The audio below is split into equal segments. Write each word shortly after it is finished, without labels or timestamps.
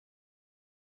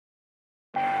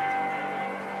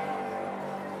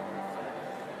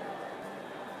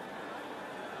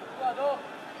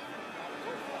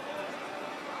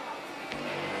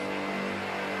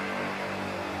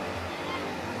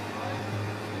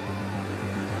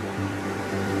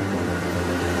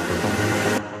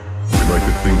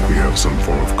think we have some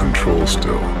form of control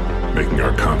still, making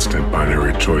our constant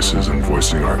binary choices and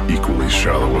voicing our equally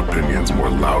shallow opinions more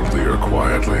loudly or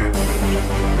quietly.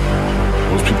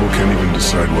 Most people can't even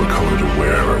decide what color to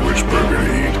wear or which burger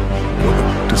to eat.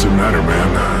 Well, does it matter,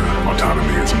 man?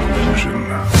 Autonomy is an illusion.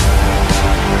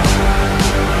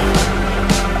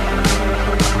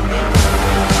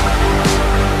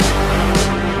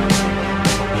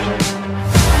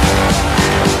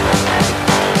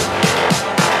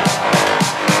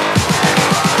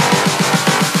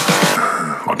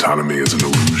 Autonomy is an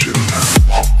illusion.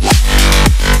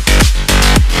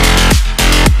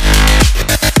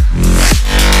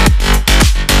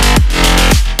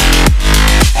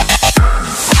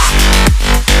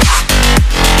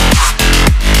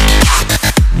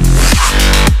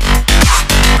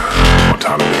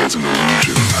 Autonomy is an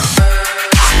illusion.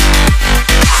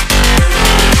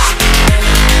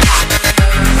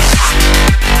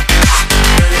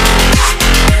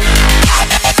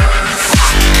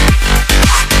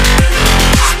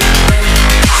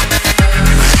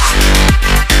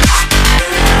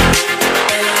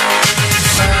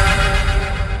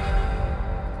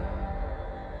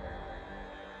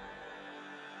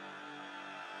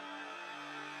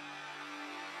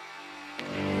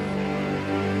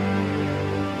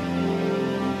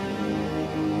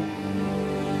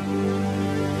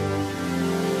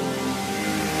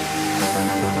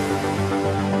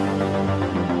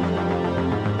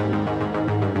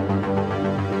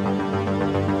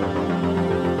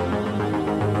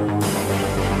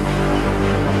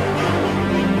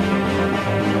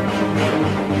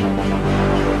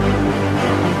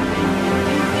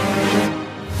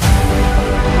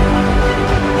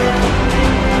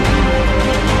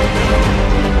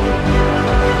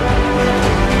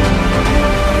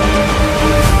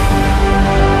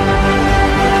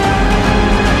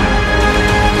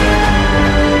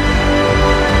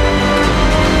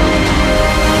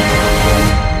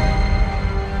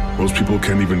 Most people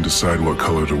can't even decide what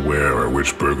color to wear or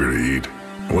which burger to eat.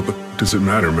 What the does it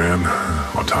matter, man?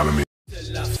 Autonomy.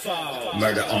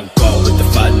 Murder on call with the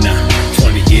fight now.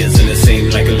 20 years and it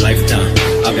seemed like a lifetime.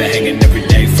 I've been hanging every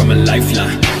day from a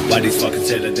lifeline. Why these fuckers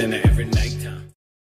better than every night?